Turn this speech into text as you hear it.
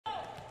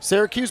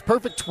Syracuse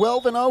perfect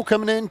 12-0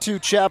 coming into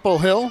Chapel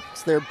Hill.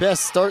 It's their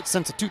best start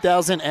since the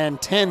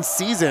 2010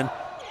 season,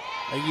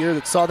 a year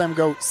that saw them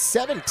go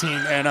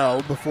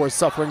 17-0 before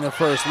suffering their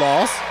first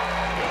loss.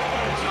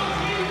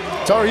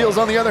 Tar Heels,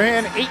 on the other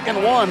hand,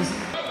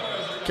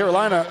 8-1.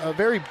 Carolina, a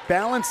very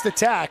balanced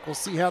attack. We'll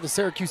see how the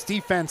Syracuse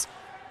defense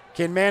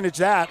can manage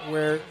that,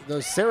 where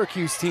the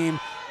Syracuse team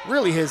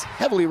really has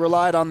heavily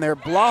relied on their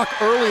block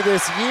early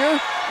this year.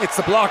 It's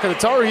the block of the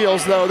Tar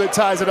Heels, though, that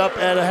ties it up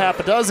at a half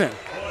a dozen.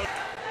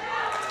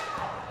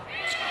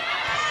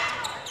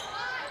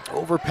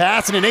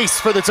 Overpass and an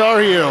ace for the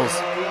Tar Heels.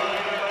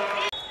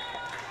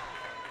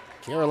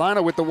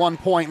 Carolina with the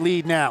 1-point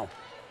lead now.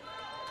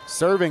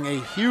 Serving a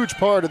huge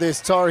part of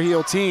this Tar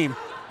Heel team.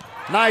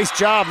 Nice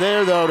job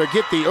there, though, to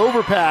get the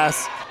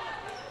overpass.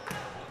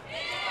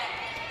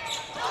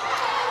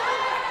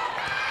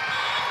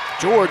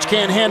 George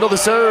can't handle the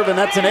serve, and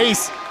that's an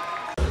ace.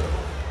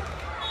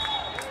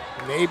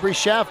 Mabry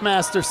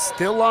Schaffmaster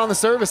still on the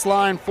service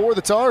line for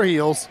the Tar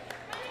Heels.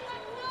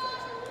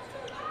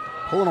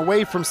 Pulling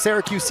away from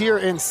Syracuse here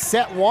in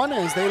set one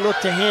as they look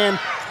to hand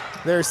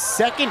their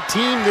second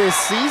team this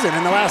season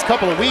in the last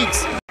couple of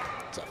weeks.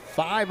 It's a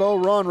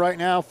 5-0 run right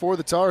now for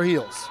the Tar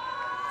Heels.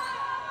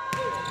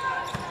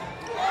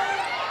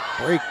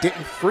 Break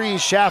didn't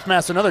freeze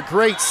Schaffmaster. Another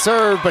great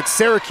serve, but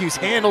Syracuse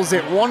handles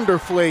it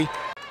wonderfully.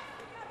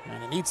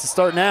 And it needs to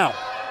start now.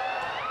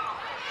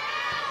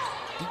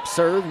 Deep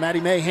serve, Maddie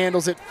May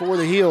handles it for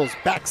the Heels.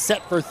 Back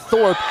set for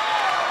Thorpe.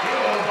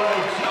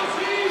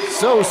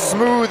 So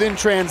smooth in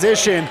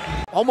transition.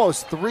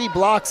 Almost 3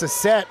 blocks a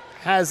set.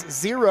 Has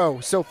 0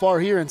 so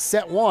far here in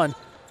set one.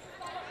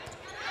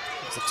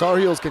 As the Tar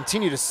Heels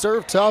continue to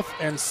serve tough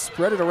and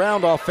spread it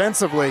around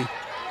offensively.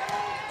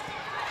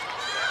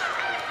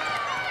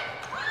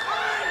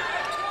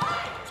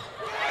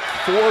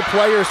 Four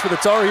players for the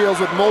Tar Heels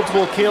with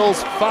multiple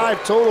kills,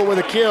 5 total with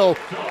a kill.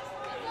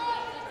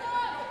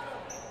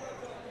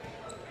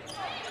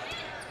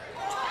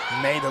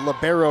 May, the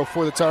libero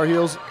for the Tar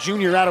Heels,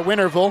 junior out of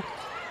Winterville.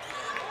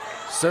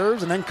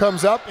 Serves and then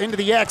comes up into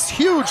the X.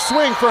 Huge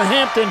swing for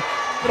Hampton.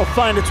 It'll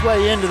find its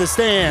way into the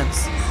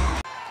stands.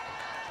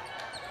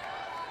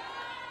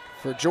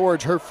 For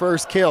George, her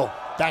first kill.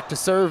 Back to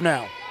serve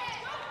now.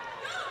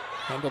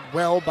 Handled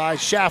well by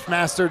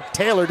Schaffmaster.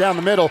 Taylor down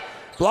the middle.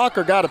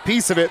 Blocker got a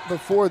piece of it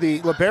before the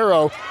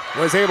libero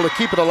was able to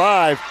keep it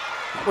alive.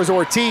 That was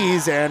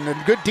Ortiz, and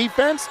a good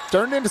defense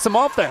turned into some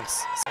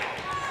offense.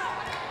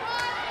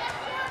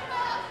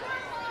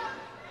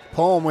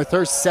 Poem with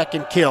her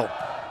second kill.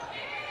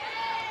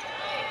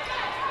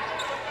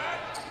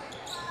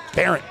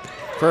 Barrett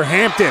for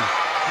Hampton.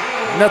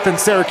 Nothing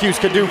Syracuse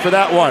could do for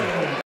that one.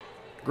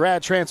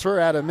 Grad transfer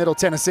out of Middle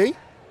Tennessee.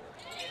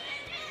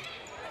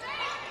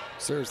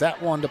 Serves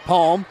that one to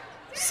Palm.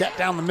 Set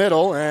down the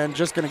middle and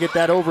just going to get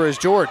that over as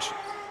George.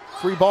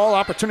 Free ball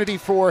opportunity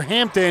for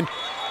Hampton,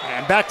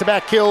 and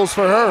back-to-back kills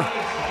for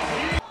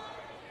her.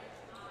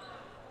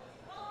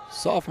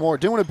 Sophomore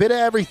doing a bit of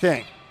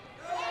everything.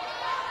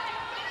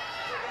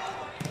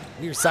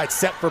 Near side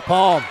set for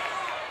Palm.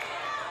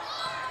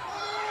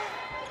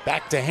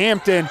 Back to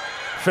Hampton.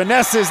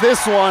 Finesses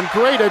this one.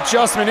 Great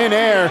adjustment in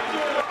air.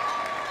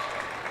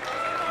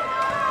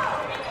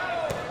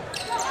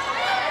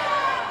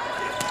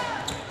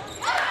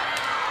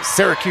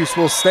 Syracuse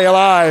will stay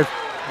alive.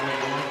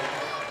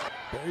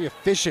 Very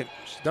efficient.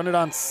 She's done it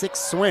on 6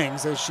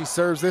 swings as she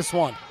serves this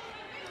one.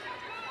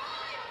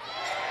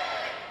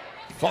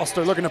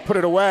 Foster looking to put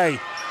it away.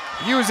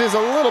 Uses a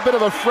little bit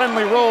of a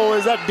friendly roll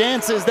as that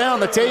dances down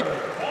the tape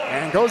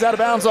and goes out of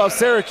bounds off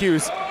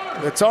Syracuse.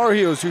 The Tar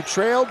Heels, who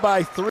trailed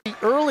by 3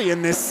 early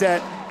in this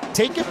set,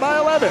 take it by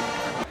 11.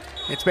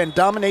 It's been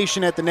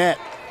domination at the net.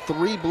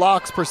 3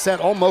 blocks per set,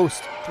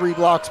 almost 3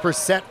 blocks per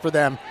set for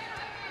them,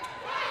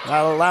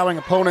 while allowing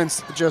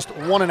opponents just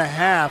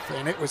 1.5,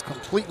 and it was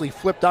completely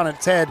flipped on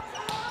its head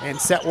in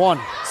set one.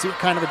 See what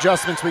kind of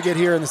adjustments we get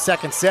here in the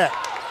second set.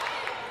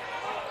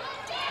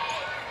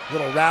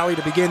 Little rally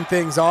to begin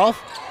things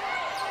off.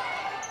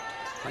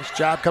 Nice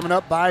job coming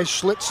up by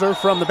Schlitzer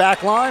from the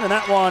back line, and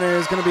that one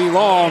is going to be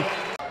long.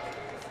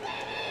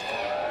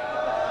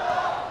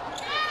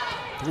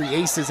 3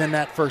 aces in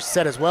that first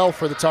set as well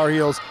for the Tar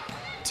Heels,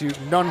 to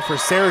none for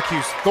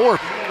Syracuse.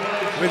 Thorpe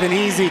with an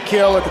easy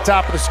kill at the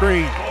top of the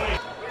screen.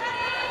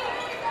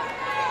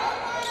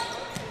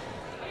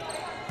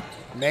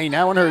 May,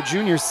 now in her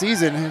junior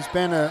season, has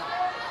been an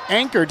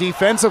anchor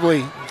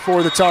defensively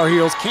for the Tar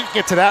Heels. Can't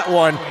get to that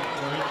one.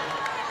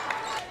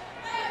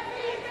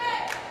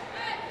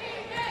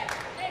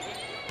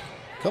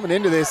 Coming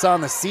into this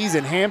on the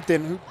season,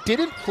 Hampton, who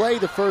didn't play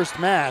the first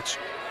match,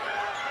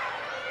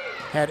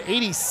 had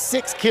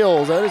 86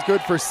 kills. That is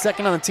good for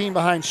second on the team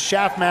behind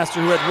Schaffmaster,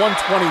 who had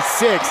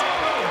 126.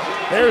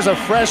 There's a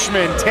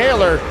freshman,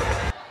 Taylor.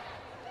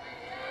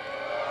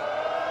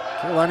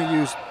 Carolina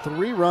used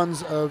 3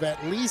 runs of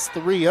at least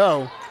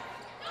 3-0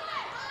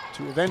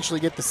 to eventually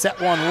get the set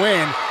one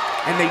win,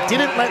 and they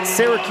didn't let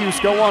Syracuse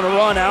go on a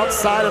run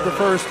outside of the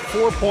first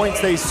 4 points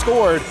they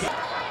scored.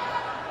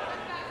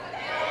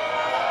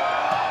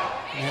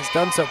 as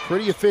done so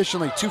pretty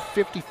efficiently.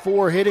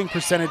 .254 hitting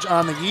percentage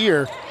on the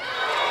year.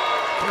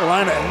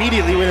 Carolina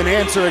immediately with an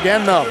answer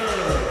again, though.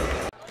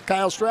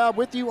 Kyle Straub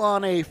with you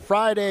on a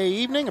Friday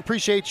evening.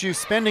 Appreciate you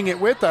spending it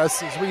with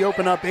us as we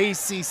open up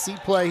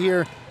ACC play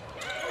here.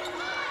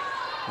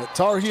 The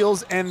Tar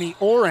Heels and the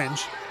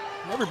Orange.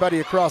 Everybody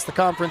across the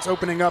conference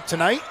opening up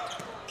tonight.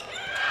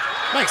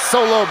 Nice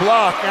solo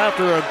block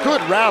after a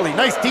good rally.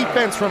 Nice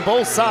defense from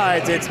both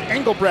sides. It's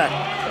Engelbrecht.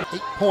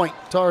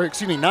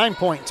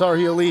 9-point Tar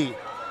Heel lead.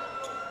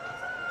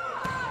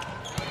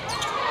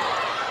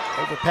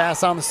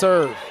 Overpass on the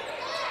serve.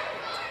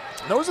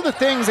 Those are the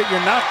things that you're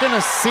not going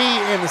to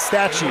see in the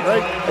stat sheet,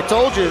 right? I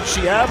told you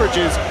she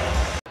averages.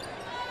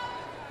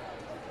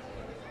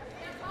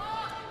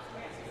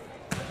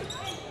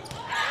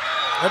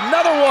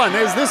 Another one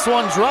as this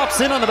one drops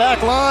in on the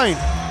back line.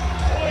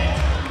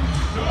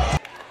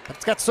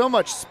 It's got so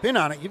much spin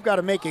on it, you've got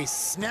to make a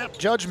snap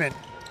judgment.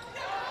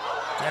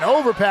 An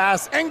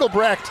overpass,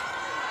 Engelbrecht.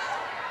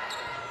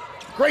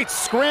 Great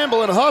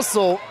scramble and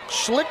hustle.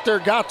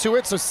 Schlichter got to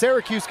it so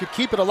Syracuse could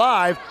keep it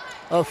alive.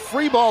 A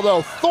free ball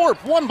though,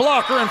 Thorpe, one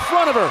blocker in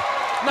front of her.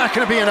 Not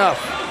gonna be enough.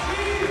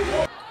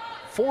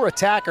 4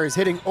 attackers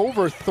hitting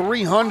over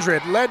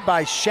 300, led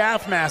by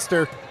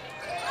Schaffmaster.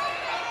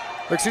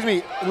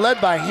 Led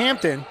by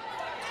Hampton.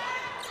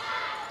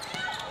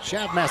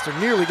 Schaffmaster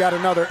nearly got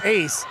another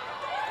ace.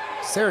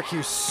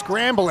 Syracuse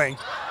scrambling.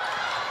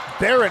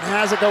 Barrett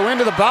has it go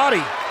into the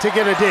body to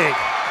get a dig.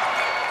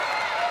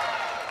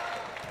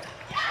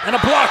 And a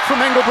block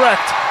from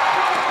Engelbrecht.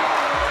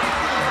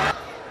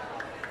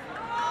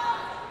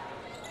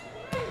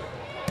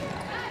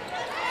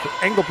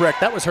 For Engelbrecht,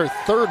 that was her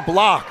 3rd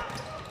block.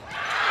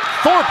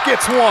 Thorpe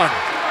gets one.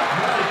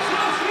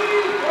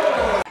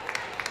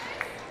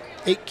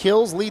 8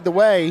 kills lead the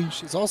way.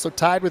 She's also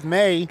tied with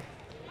May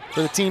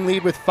for the team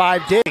lead with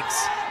 5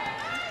 digs.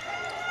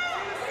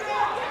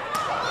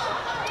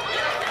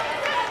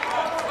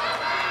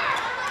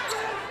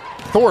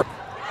 Thorpe,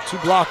 2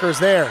 blockers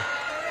there.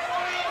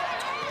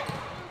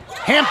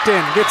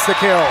 Hampton gets the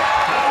kill.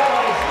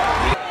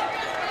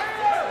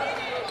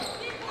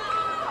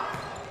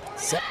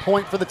 Set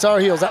point for the Tar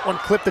Heels. That one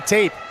clipped the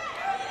tape.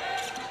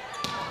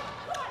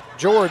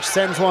 George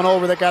sends one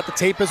over that got the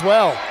tape as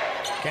well.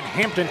 Can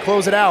Hampton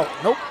close it out?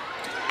 Nope.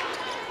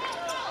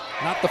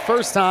 Not the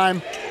first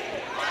time.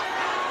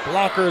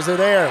 Blockers are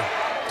there.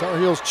 Tar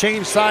Heels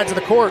change sides of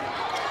the court.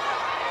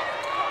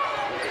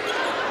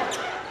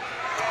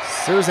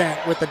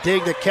 Surzant with the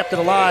dig that kept it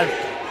alive.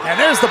 And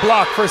there's the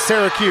block for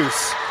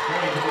Syracuse.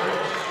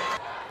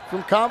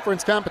 From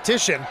conference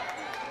competition.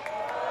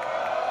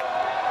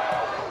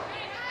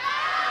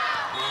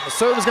 The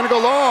serve is going to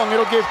go long.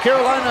 It'll give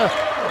Carolina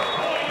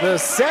the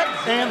set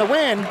and the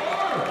win.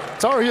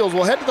 Tar Heels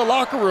will head to the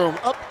locker room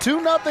up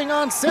 2-0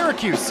 on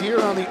Syracuse here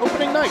on the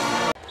opening night.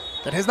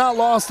 That has not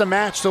lost a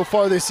match so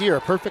far this year.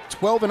 Perfect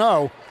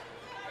 12-0.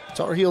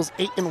 Tar Heels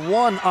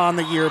 8-1 on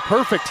the year.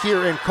 Perfect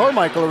here in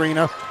Carmichael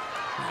Arena.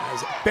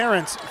 As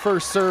Barron's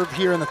first serve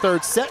here in the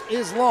 3rd set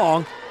is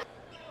long.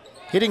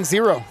 Hitting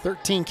 0,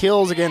 13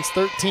 kills against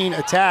 13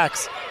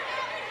 attacks.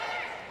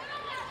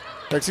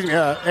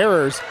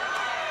 Errors.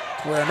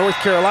 Where North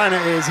Carolina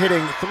is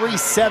hitting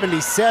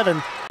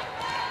 377.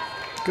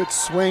 Good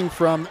swing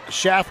from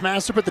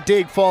Schaffmaster, but the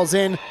dig falls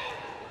in.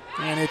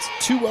 And it's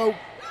 2-0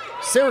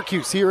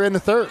 Syracuse here in the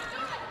 3rd.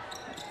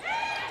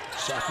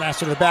 Schaffmaster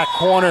to the back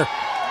corner.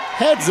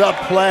 Heads up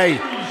play.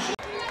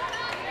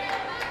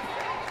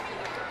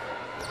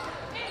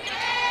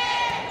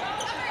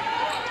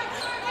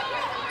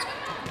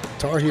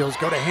 Tar Heels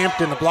go to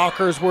Hampton. The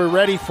blockers were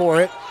ready for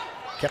it.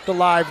 Kept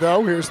alive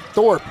though. Here's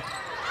Thorpe.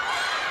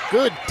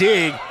 Good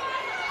dig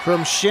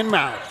from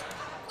Shinmouth.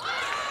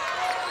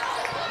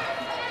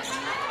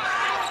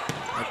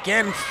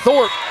 Again,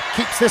 Thorpe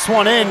keeps this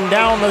one in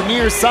down the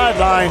near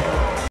sideline.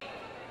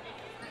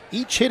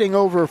 Each hitting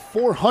over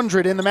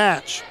 400 in the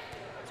match.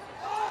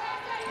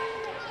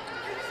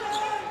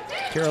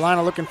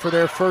 Carolina looking for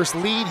their first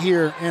lead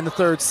here in the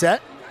 3rd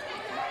set.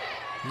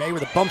 May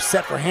with a bump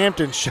set for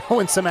Hampton,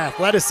 showing some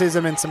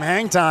athleticism and some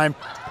hang time.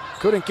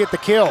 Couldn't get the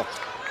kill.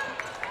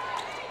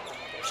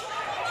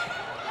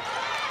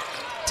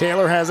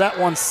 Taylor has that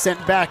one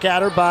sent back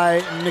at her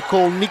by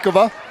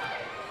Nikolnikova.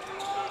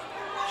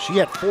 She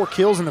had 4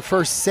 kills in the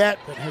 1st set,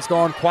 but has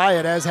gone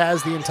quiet, as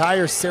has the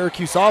entire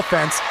Syracuse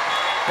offense.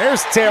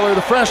 There's Taylor,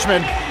 the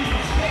freshman.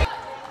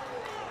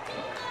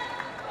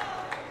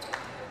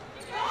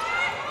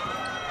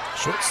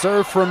 Short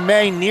serve from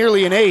May,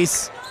 nearly an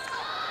ace.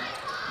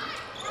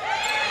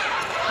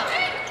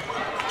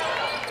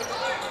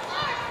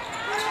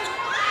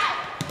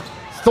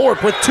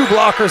 Thorpe with 2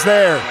 blockers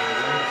there.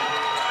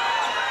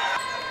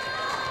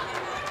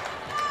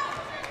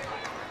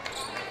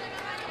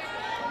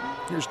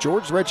 Here's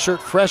George, redshirt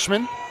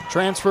freshman,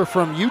 transfer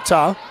from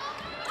Utah.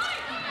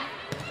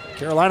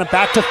 Carolina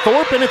back to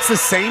Thorpe, and it's the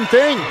same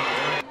thing.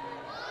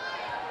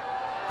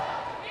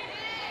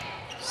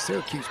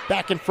 Syracuse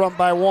back in front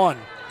by 1.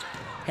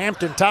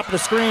 Hampton, top of the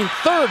screen,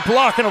 3rd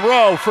block in a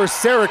row for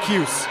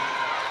Syracuse.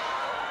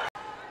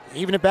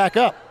 Even it back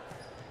up.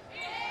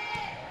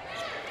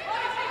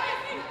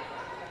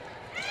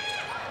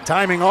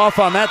 Timing off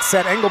on that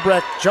set.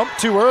 Engelbrecht jumped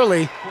too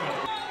early.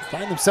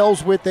 Find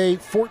themselves with a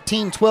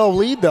 14-12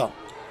 lead though.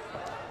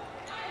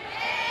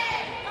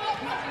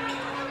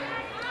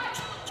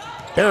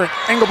 Barrett,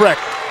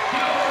 Engelbrecht.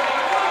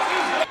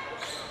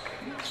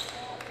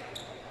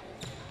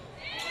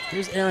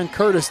 Here's Aaron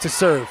Curtis to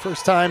serve.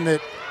 First time that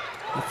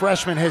the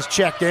freshman has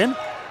checked in.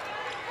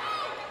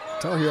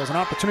 Tar Heels an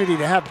opportunity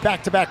to have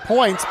back-to-back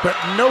points, but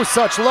no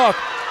such luck.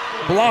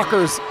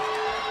 Blockers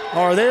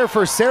are there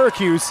for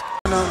Syracuse.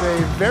 A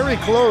very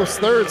close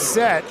third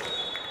set.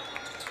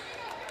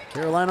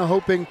 Carolina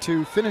hoping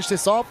to finish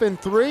this off in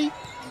 3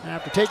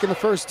 after taking the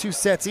first 2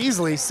 sets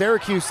easily.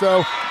 Syracuse,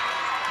 though,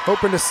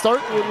 hoping to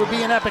start what would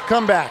be an epic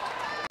comeback.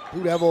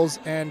 Blue Devils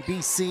and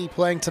BC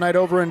playing tonight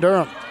over in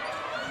Durham.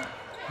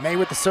 May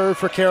with the serve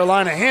for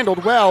Carolina,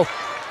 handled well,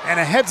 and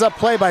a heads-up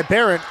play by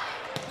Barrett.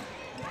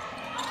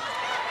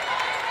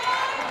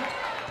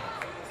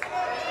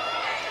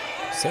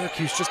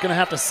 Syracuse just gonna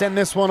have to send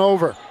this one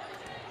over.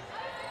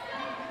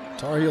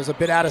 Tar Heels a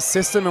bit out of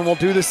system and will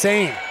do the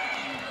same.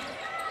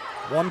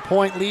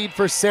 1-point lead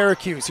for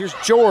Syracuse. Here's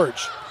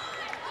George.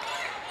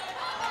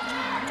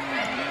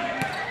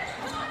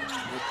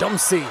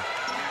 Dumpsey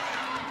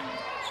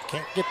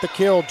can't get the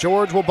kill.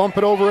 George will bump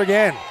it over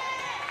again.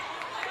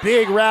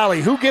 Big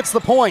rally. Who gets the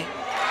point?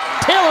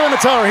 Taylor and the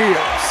Tar Heels.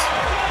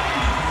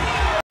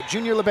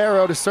 Junior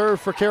libero to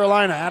serve for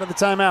Carolina out of the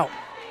timeout.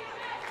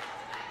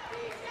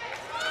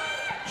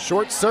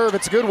 Short serve,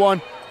 it's a good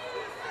one.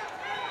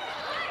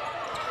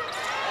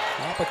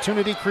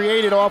 Opportunity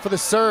created off of the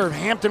serve.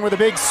 Hampton with a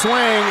big swing,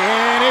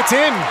 and it's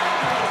in.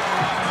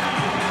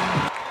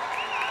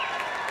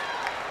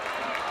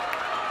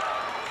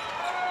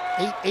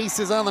 Eight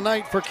aces on the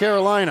night for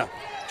Carolina.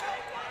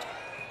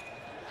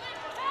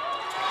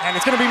 And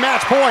it's going to be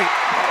match point.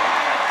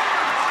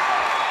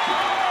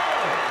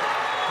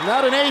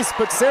 Not an ace,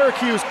 but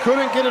Syracuse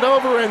couldn't get it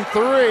over in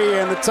 3,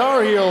 and the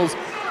Tar Heels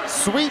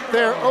sweep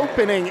their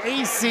opening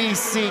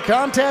ACC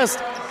contest